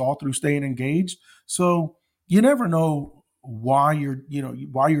volunteer. It's all through staying engaged. So you never know why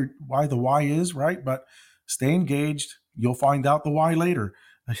why the why is, right? But stay engaged. You'll find out the why later.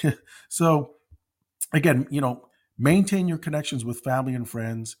 So again, maintain your connections with family and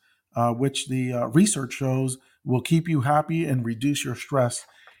friends, which the research shows will keep you happy and reduce your stress.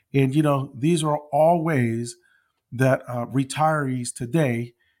 And, these are all ways that retirees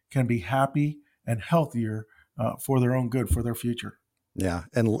today can be happy and healthier for their own good, for their future. Yeah,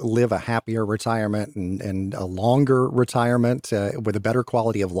 and live a happier retirement and a longer retirement with a better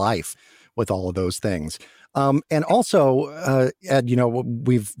quality of life with all of those things. And also, Ed,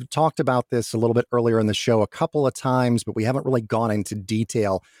 we've talked about this a little bit earlier in the show a couple of times, but we haven't really gone into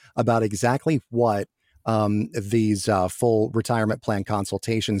detail about exactly what these full retirement plan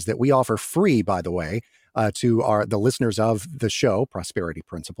consultations that we offer free, by the way, to the listeners of the show, Prosperity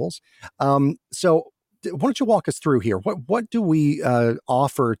Principles. So why don't you walk us through here? What do we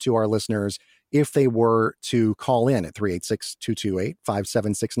offer to our listeners if they were to call in at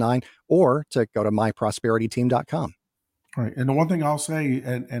 386-228-5769 or to go to myprosperityteam.com? Right. And the one thing I'll say,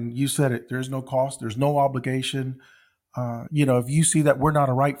 and you said it, there's no cost, there's no obligation. If you see that we're not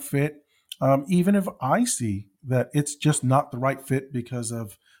a right fit, even if I see that it's just not the right fit because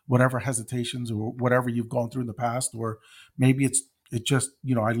of whatever hesitations or whatever you've gone through in the past, or maybe it just,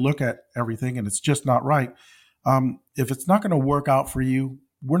 I look at everything and it's just not right. If it's not going to work out for you,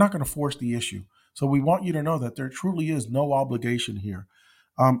 we're not going to force the issue. So we want you to know that there truly is no obligation here.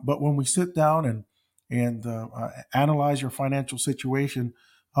 But when we sit down and analyze your financial situation,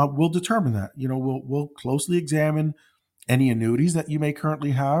 we'll determine that. We'll closely examine any annuities that you may currently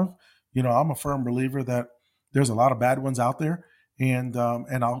have. I'm a firm believer that there's a lot of bad ones out there, and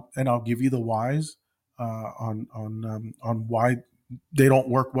I'll give you the whys on why they don't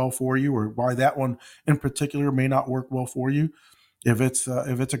work well for you, or why that one in particular may not work well for you. If it's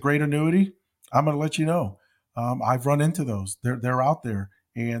a great annuity, I'm going to let you know. I've run into those. They're out there,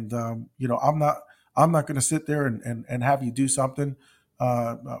 and I'm not going to sit there and have you do something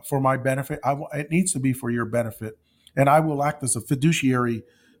for my benefit. It needs to be for your benefit, and I will act as a fiduciary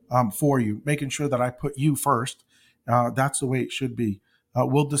for you, making sure that I put you first. That's the way it should be.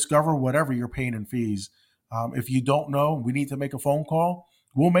 We'll discover whatever you're paying in fees. If you don't know, we need to make a phone call.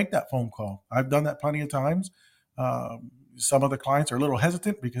 We'll make that phone call. I've done that plenty of times. Some of the clients are a little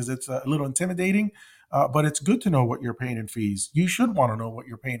hesitant because it's a little intimidating, but it's good to know what you're paying in fees. You should want to know what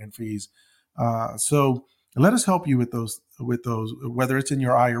you're paying in fees. So let us help you with those, whether it's in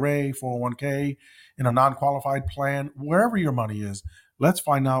your IRA, 401k, in a non-qualified plan, wherever your money is. Let's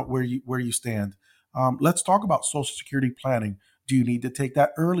find out where you stand. Let's talk about Social Security planning. Do you need to take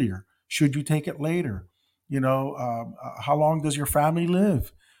that earlier? Should you take it later? How long does your family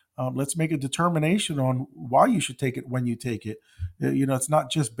live? Let's make a determination on why you should take it when you take it. It's not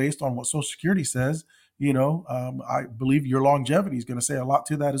just based on what Social Security says. I believe your longevity is going to say a lot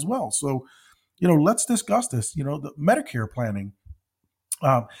to that as well. So, let's discuss this. The Medicare planning.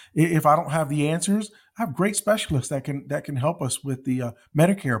 If I don't have the answers, I have great specialists that can help us with the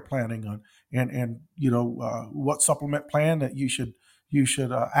Medicare planning on, and what supplement plan that you should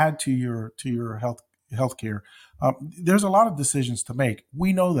add to your health care. There's a lot of decisions to make.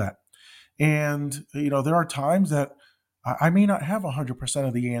 We know that. And, there are times that I may not have 100%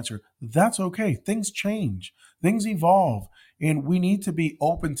 of the answer. That's okay. Things change, things evolve. And we need to be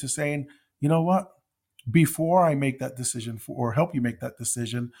open to saying, you know what, before I make that decision or help you make that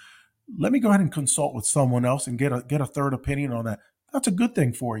decision, let me go ahead and consult with someone else and get a third opinion on that. That's a good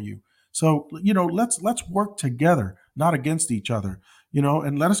thing for you. So, let's work together, not against each other,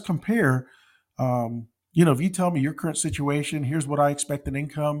 and let us compare. If you tell me your current situation, here's what I expect in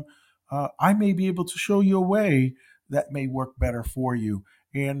income, I may be able to show you a way that may work better for you.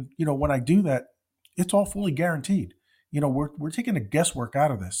 And, when I do that, it's all fully guaranteed. We're taking the guesswork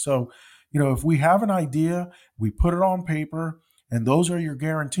out of this. So, if we have an idea, we put it on paper, and those are your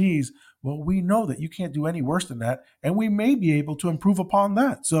guarantees, well, we know that you can't do any worse than that, and we may be able to improve upon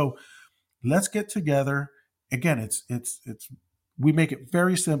that. So let's get together. Again, it's we make it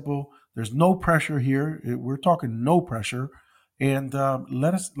very simple. There's no pressure here. We're talking no pressure, and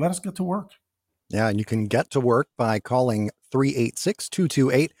let us get to work. Yeah, and you can get to work by calling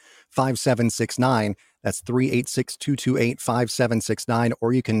 386-228-5769. That's 386-228-5769,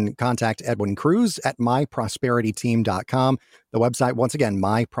 or you can contact Edwin Cruz at myprosperityteam.com. The website, once again,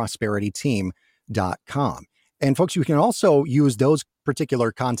 myprosperityteam.com. And folks, you can also use those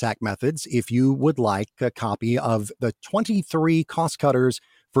particular contact methods if you would like a copy of the 23 cost cutters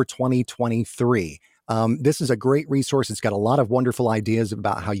for 2023. This is a great resource. It's got a lot of wonderful ideas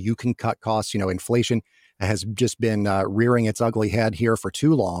about how you can cut costs. Inflation has just been rearing its ugly head here for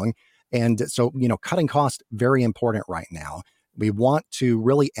too long. And so, cutting costs, very important right now. We want to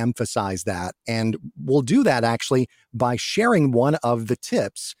really emphasize that. And we'll do that actually by sharing one of the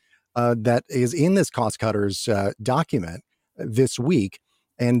tips that is in this Cost Cutters document this week.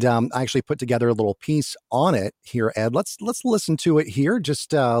 And I actually put together a little piece on it here, Ed. Let's listen to it here,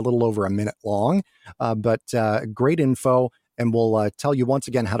 just a little over a minute long, but great info. And we'll tell you once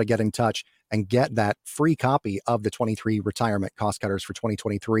again how to get in touch and get that free copy of the 23 Retirement Cost Cutters for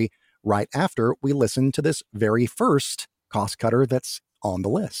 2023 right after we listen to this very first cost cutter that's on the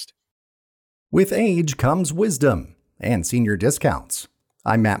list. With age comes wisdom and senior discounts.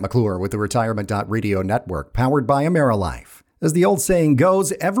 I'm Matt McClure with the Retirement.Radio Network, powered by AmeriLife. As the old saying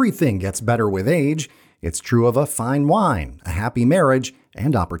goes, everything gets better with age. It's true of a fine wine, a happy marriage,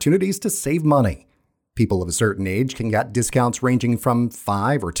 and opportunities to save money. People of a certain age can get discounts ranging from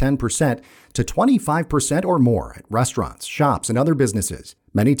 5 or 10% to 25% or more at restaurants, shops, and other businesses.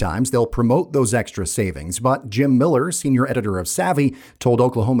 Many times they'll promote those extra savings, but Jim Miller, senior editor of Savvy, told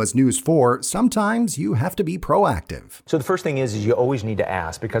Oklahoma's News 4, sometimes you have to be proactive. So the first thing is you always need to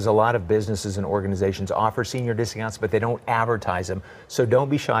ask, because a lot of businesses and organizations offer senior discounts, but they don't advertise them. So don't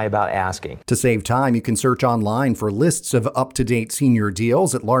be shy about asking. To save time, you can search online for lists of up-to-date senior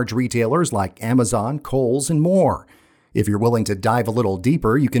deals at large retailers like Amazon, Kohl's, and more. If you're willing to dive a little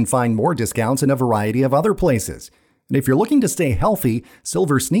deeper, you can find more discounts in a variety of other places. And if you're looking to stay healthy,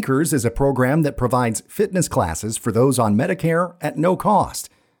 Silver Sneakers is a program that provides fitness classes for those on Medicare at no cost.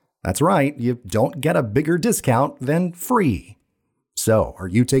 That's right, you don't get a bigger discount than free. So, are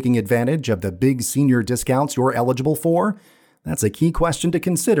you taking advantage of the big senior discounts you're eligible for? That's a key question to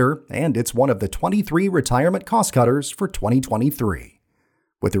consider, and it's one of the 23 retirement cost cutters for 2023.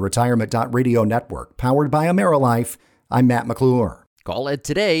 With the Retirement.Radio Network, powered by AmeriLife, I'm Matt McClure. Call Ed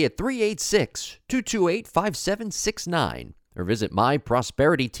today at 386-228-5769 or visit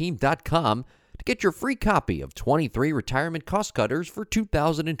myprosperityteam.com to get your free copy of 23 Retirement Cost Cutters for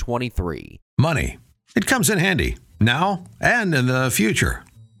 2023. Money. It comes in handy now and in the future.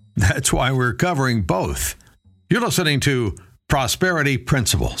 That's why we're covering both. You're listening to Prosperity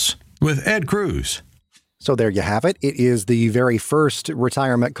Principles with Ed Cruz. So there you have it. It is the very first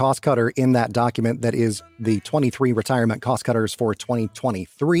retirement cost cutter in that document that is the 23 retirement cost cutters for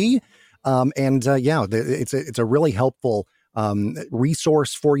 2023. It's a really helpful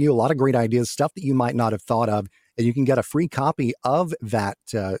resource for you. A lot of great ideas, stuff that you might not have thought of. And you can get a free copy of that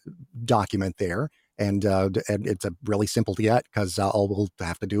document there. And it's really simple to get because all we'll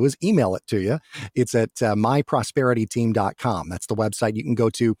have to do is email it to you. It's at myprosperityteam.com. That's the website you can go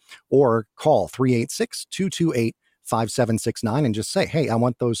to, or call 386-228-5769 and just say, hey, I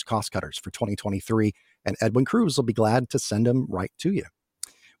want those cost cutters for 2023. And Edwin Cruz will be glad to send them right to you.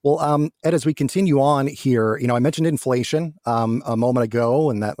 Well, Ed, as we continue on here, I mentioned inflation a moment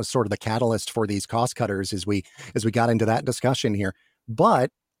ago, and that was sort of the catalyst for these cost cutters as we got into that discussion here. But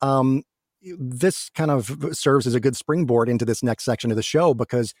this kind of serves as a good springboard into this next section of the show,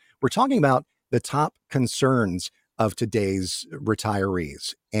 because we're talking about the top concerns of today's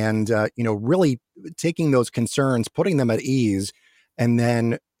retirees, and really taking those concerns, putting them at ease, and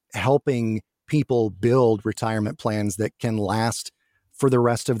then helping people build retirement plans that can last for the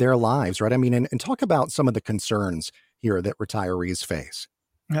rest of their lives, right? I mean, and talk about some of the concerns here that retirees face.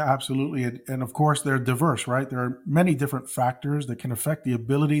 Yeah, absolutely. And of course, they're diverse, right? There are many different factors that can affect the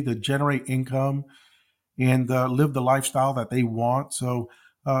ability to generate income and live the lifestyle that they want. So,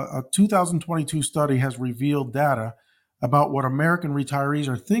 a 2022 study has revealed data about what American retirees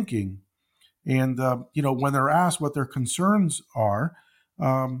are thinking. And, when they're asked what their concerns are,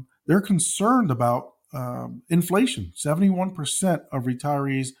 they're concerned about inflation. 71% of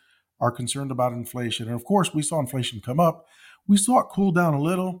retirees are concerned about inflation. And of course, we saw inflation come up. We saw it cool down a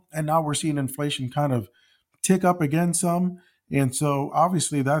little, and now we're seeing inflation kind of tick up again some. And so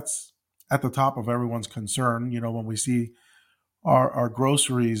obviously that's at the top of everyone's concern. When we see our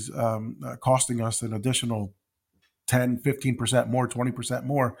groceries costing us an additional 10, 15% more, 20%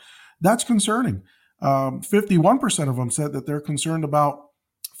 more, that's concerning. 51% of them said that they're concerned about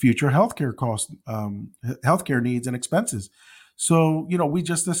future healthcare costs, healthcare needs and expenses. So, we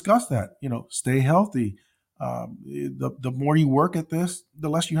just discussed that, stay healthy. The more you work at this, the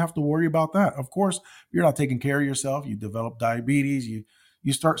less you have to worry about that. Of course, if you're not taking care of yourself, you develop diabetes,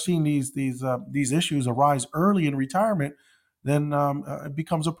 you start seeing these issues arise early in retirement, then it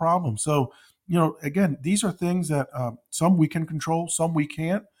becomes a problem. So, again, these are things that some we can control, some we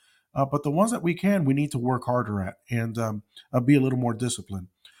can't. But the ones that we can, we need to work harder at and be a little more disciplined.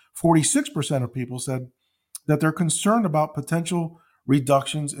 46% of people said that they're concerned about potential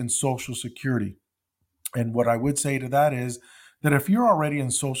reductions in Social Security. And what I would say to that is that if you're already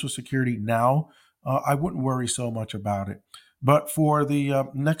in Social Security now, I wouldn't worry so much about it. But for the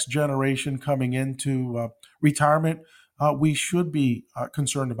next generation coming into retirement, we should be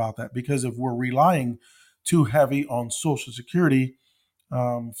concerned about that, because if we're relying too heavy on Social Security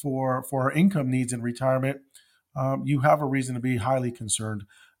for our income needs in retirement, you have a reason to be highly concerned.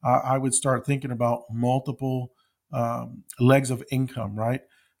 I would start thinking about multiple legs of income, right?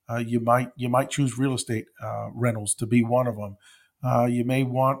 You might choose real estate rentals to be one of them. You may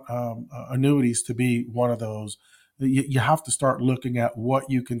want annuities to be one of those. You have to start looking at what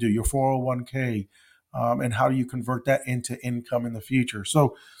you can do, your 401k, and how do you convert that into income in the future.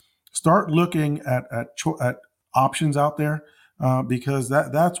 So start looking at options out there, because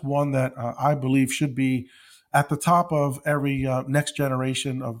that's one that I believe should be at the top of every next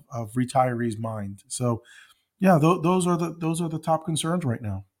generation of retirees' mind. So, yeah, those are the top concerns right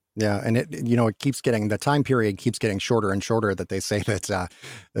now. Yeah, and it keeps getting, the time period keeps getting shorter and shorter that they say that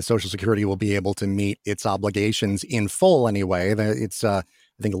the Social Security will be able to meet its obligations in full anyway. It's I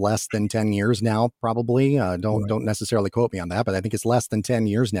think less than 10 years now, probably. Don't necessarily quote me on that, but I think it's less than 10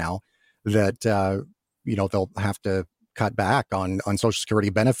 years now that they'll have to cut back on Social Security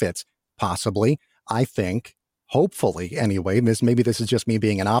benefits, possibly. I think, hopefully anyway, maybe this is just me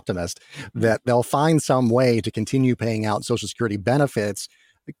being an optimist, that they'll find some way to continue paying out Social Security benefits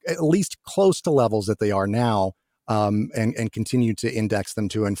at least close to levels that they are now, and continue to index them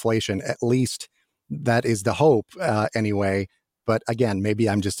to inflation. At least that is the hope, anyway. But again, maybe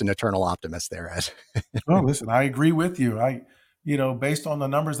I'm just an eternal optimist there, Ed. Oh, listen, I agree with you. Based on the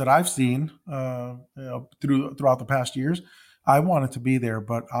numbers that I've seen throughout the past years, I want it to be there.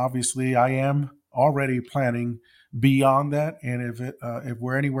 But obviously, I am already planning beyond that. And if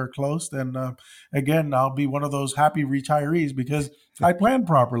we're anywhere close, then again, I'll be one of those happy retirees because I planned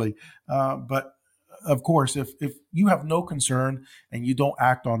properly. But of course, if you have no concern and you don't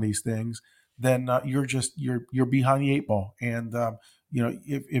act on these things, then you're behind the eight ball. And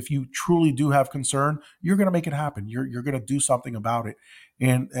if you truly do have concern, you're going to make it happen. You're going to do something about it,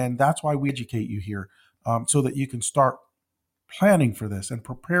 and that's why we educate you here, so that you can start planning for this and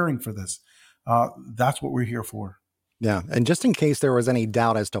preparing for this. That's what we're here for. Yeah, and just in case there was any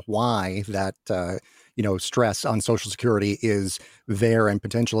doubt as to why that stress on Social Security is there and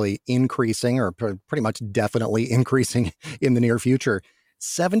potentially increasing, or pretty much definitely increasing in the near future,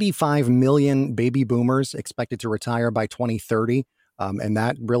 75 million baby boomers expected to retire by 2030. And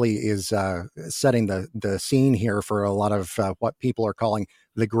that really is setting the scene here for a lot of what people are calling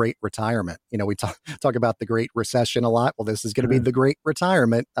the Great Retirement. We talk about the Great Recession a lot. Well, this is going to be the Great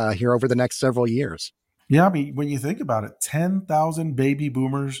Retirement here over the next several years. Yeah, I mean, when you think about it, 10,000 baby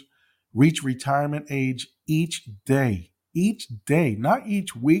boomers reach retirement age each day, not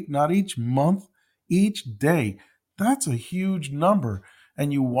each week, not each month, each day. That's a huge number.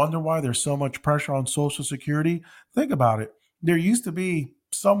 And you wonder why there's so much pressure on Social Security. Think about it. There used to be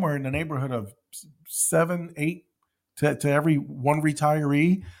somewhere in the neighborhood of 7, 8 to every one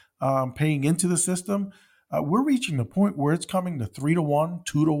retiree paying into the system. we're reaching the point where it's coming to 3-1,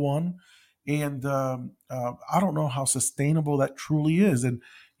 2-1. And I don't know how sustainable that truly is. And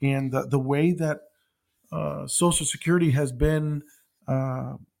the way that Social Security has been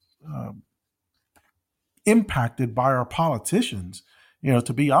impacted by our politicians,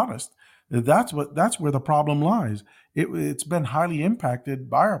 to be honest, that's where the problem lies. It's been highly impacted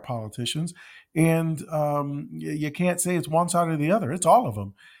by our politicians, and you can't say it's one side or the other. It's all of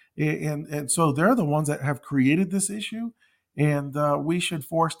them, and so they're the ones that have created this issue, and we should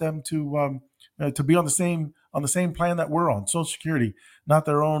force them to be on the same plan that we're on, Social Security, not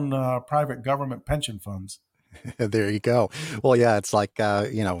their own private government pension funds. There you go. Well, yeah, it's like,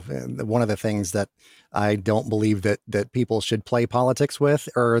 one of the things that I don't believe that people should play politics with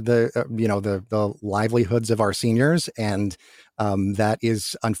are the livelihoods of our seniors. And that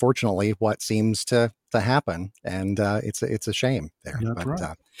is unfortunately what seems to happen. And it's a shame there. That's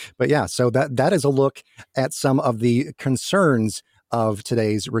right. But yeah, so that is a look at some of the concerns of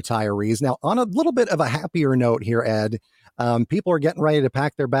today's retirees. Now, on a little bit of a happier note here, Ed, people are getting ready to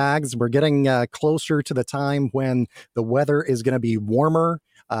pack their bags. We're getting closer to the time when the weather is going to be warmer.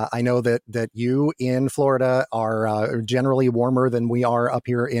 I know that you in Florida are generally warmer than we are up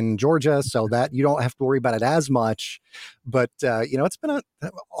here in Georgia, so that you don't have to worry about it as much. But, it's been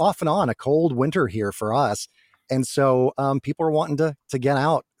off and on a cold winter here for us. And so people are wanting to get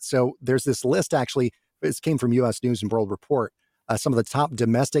out. So there's this list, actually, this came from U.S. News and World Report, some of the top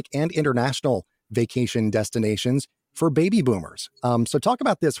domestic and international vacation destinations for baby boomers. So talk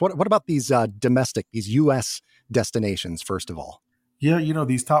about this. What about these these U.S. destinations, first of all? Yeah,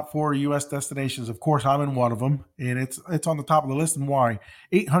 these top 4 U.S. destinations, of course, I'm in one of them, and it's on the top of the list. And why?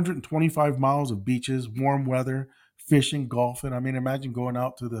 825 miles of beaches, warm weather, fishing, golfing. I mean, imagine going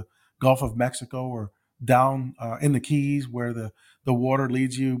out to the Gulf of Mexico or down in the Keys, where the water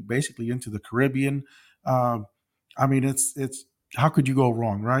leads you basically into the Caribbean. I mean, it's how could you go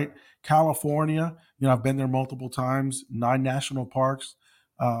wrong, right? California, I've been there multiple times. 9 national parks,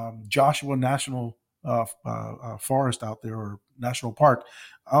 Joshua National Forest out there, or national park.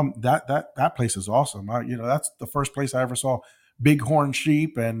 That place is awesome. That's the first place I ever saw bighorn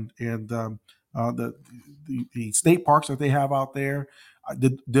sheep, and the state parks that they have out there. I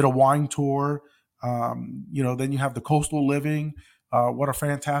did a wine tour. Then you have the coastal living. What a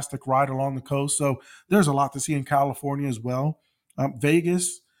fantastic ride along the coast. So there's a lot to see in California as well.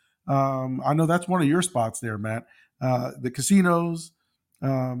 Vegas, I know that's one of your spots there, Matt. The casinos,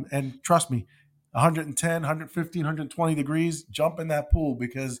 and trust me, 110, 115, 120 degrees, jump in that pool,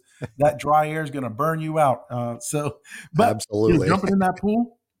 because that dry air is going to burn you out. But absolutely, jumping in that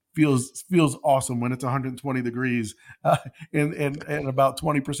pool feels awesome when it's 120 degrees and about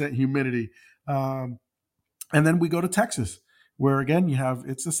 20% humidity. And then we go to Texas, where again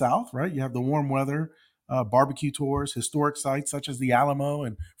it's the South, right? You have the warm weather, barbecue tours, historic sites such as the Alamo,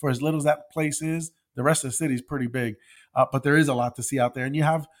 and for as little as that place is, the rest of the city is pretty big. But there is a lot to see out there, and you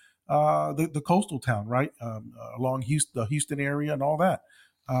have the coastal town, right, along the Houston area and all that.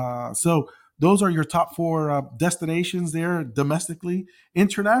 So those are your top 4 destinations there domestically.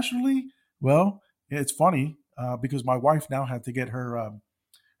 Internationally, well, it's funny because my wife now had to get her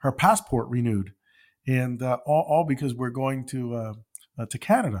passport renewed, and all because we're going to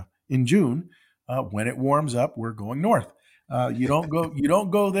Canada in June. When it warms up, we're going north. You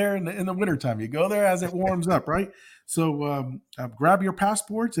don't go there in the wintertime. You go there as it warms up, right? So grab your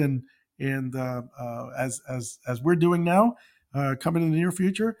passports, and as we're doing now, coming in the near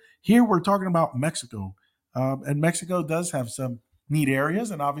future. Here we're talking about Mexico, and Mexico does have some neat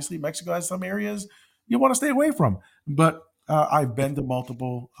areas, and obviously Mexico has some areas you want to stay away from. But I've been to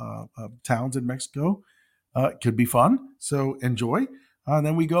multiple towns in Mexico. It could be fun, so enjoy. And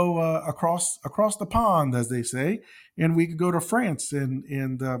then we go across the pond, as they say, and we could go to France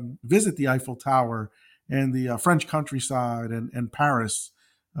and visit the Eiffel Tower and the French countryside and Paris,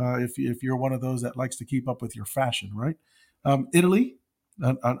 if you're one of those that likes to keep up with your fashion, right? Italy,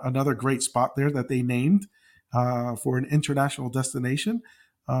 another great spot there that they named for an international destination.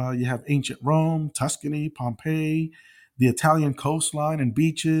 You have ancient Rome, Tuscany, Pompeii, the Italian coastline and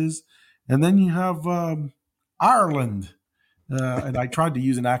beaches, and then you have Ireland. And I tried to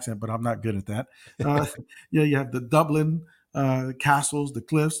use an accent, but I'm not good at that. You have the Dublin castles, the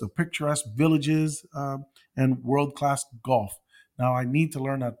cliffs, the picturesque villages, and world-class golf. Now, I need to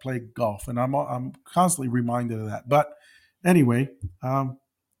learn how to play golf, and I'm constantly reminded of that. But anyway,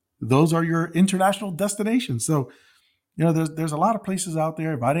 those are your international destinations. So, there's a lot of places out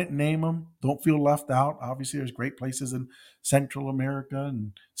there. If I didn't name them, don't feel left out. Obviously, there's great places in Central America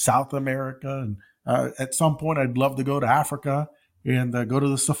and South America, and at some point, I'd love to go to Africa and go to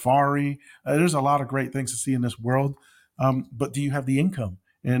the safari. There's a lot of great things to see in this world. But do you have the income?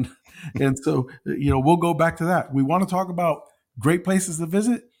 And so, we'll go back to that. We want to talk about great places to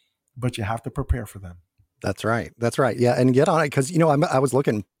visit, but you have to prepare for them. That's right. Yeah. And get on it. Cause I was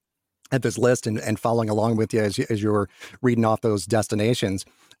looking at this list and following along with you as you were reading off those destinations.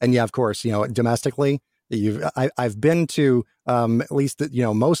 And yeah, of course, domestically, I've been to at least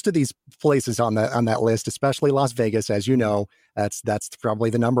most of these places on that list, especially Las Vegas. As you know, that's probably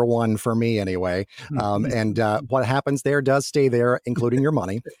the number one for me anyway. And what happens there does stay there, including your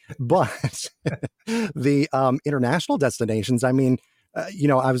money. But the international destinations, I mean,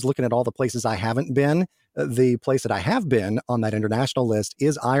 I was looking at all the places I haven't been. The place that I have been on that international list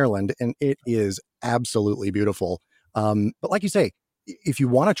is Ireland, and it is absolutely beautiful. But like you say, if you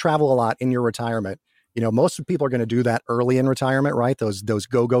want to travel a lot in your retirement, most people are going to do that early in retirement, right? Those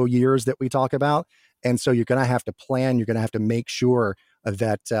go-go years that we talk about. And so you're going to have to plan. You're going to have to make sure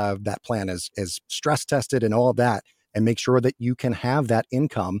that that plan is stress tested and all of that, and make sure that you can have that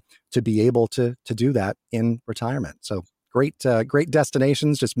income to be able to do that in retirement. So great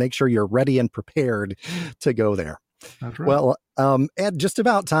destinations. Just make sure you're ready and prepared to go there. That's right. Well, Ed, just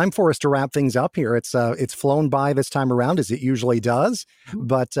about time for us to wrap things up here. It's flown by this time around, as it usually does.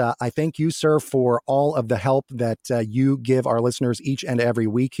 But I thank you, sir, for all of the help that you give our listeners each and every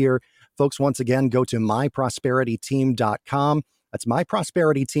week here. Folks, once again, go to myprosperityteam.com. That's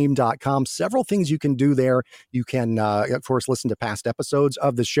myprosperityteam.com. Several things you can do there. You can, of course, listen to past episodes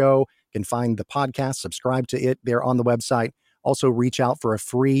of the show. You can find the podcast, subscribe to it there on the website. Also, reach out for a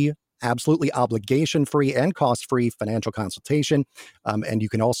free, absolutely obligation-free and cost-free financial consultation. And you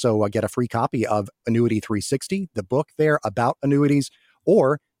can also get a free copy of Annuity 360, the book there about annuities,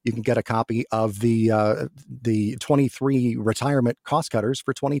 or you can get a copy of the 23 retirement cost cutters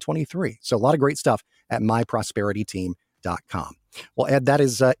for 2023. So a lot of great stuff at myprosperityteam.com. Well, Ed, that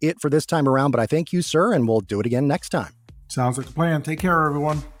is it for this time around, but I thank you, sir, and we'll do it again next time. Sounds like a plan. Take care,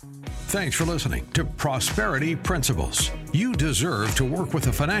 everyone. Thanks for listening to Prosperity Principles. You deserve to work with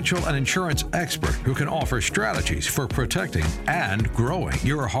a financial and insurance expert who can offer strategies for protecting and growing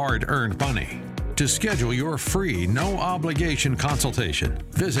your hard-earned money. To schedule your free, no-obligation consultation,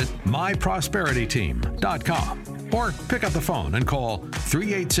 visit myprosperityteam.com or pick up the phone and call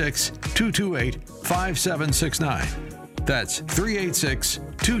 386-228-5769. That's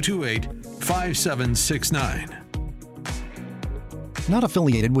 386-228-5769. Not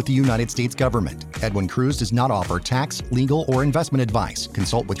affiliated with the United States government. Edwin Cruz does not offer tax, legal, or investment advice.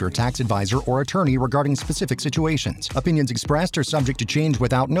 Consult with your tax advisor or attorney regarding specific situations. Opinions expressed are subject to change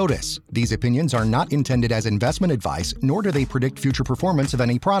without notice. These opinions are not intended as investment advice, nor do they predict future performance of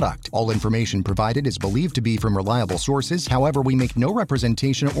any product. All information provided is believed to be from reliable sources. However, we make no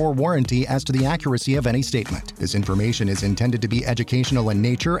representation or warranty as to the accuracy of any statement. This information is intended to be educational in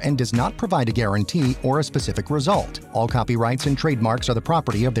nature and does not provide a guarantee or a specific result. All copyrights and trademarks are the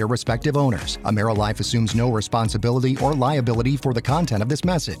property of their respective owners. AmeriLife assumes no responsibility or liability for the content of this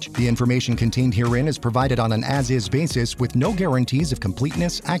message. The information contained herein is provided on an as-is basis with no guarantees of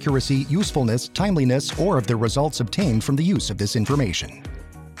completeness, accuracy, usefulness, timeliness, or of the results obtained from the use of this information.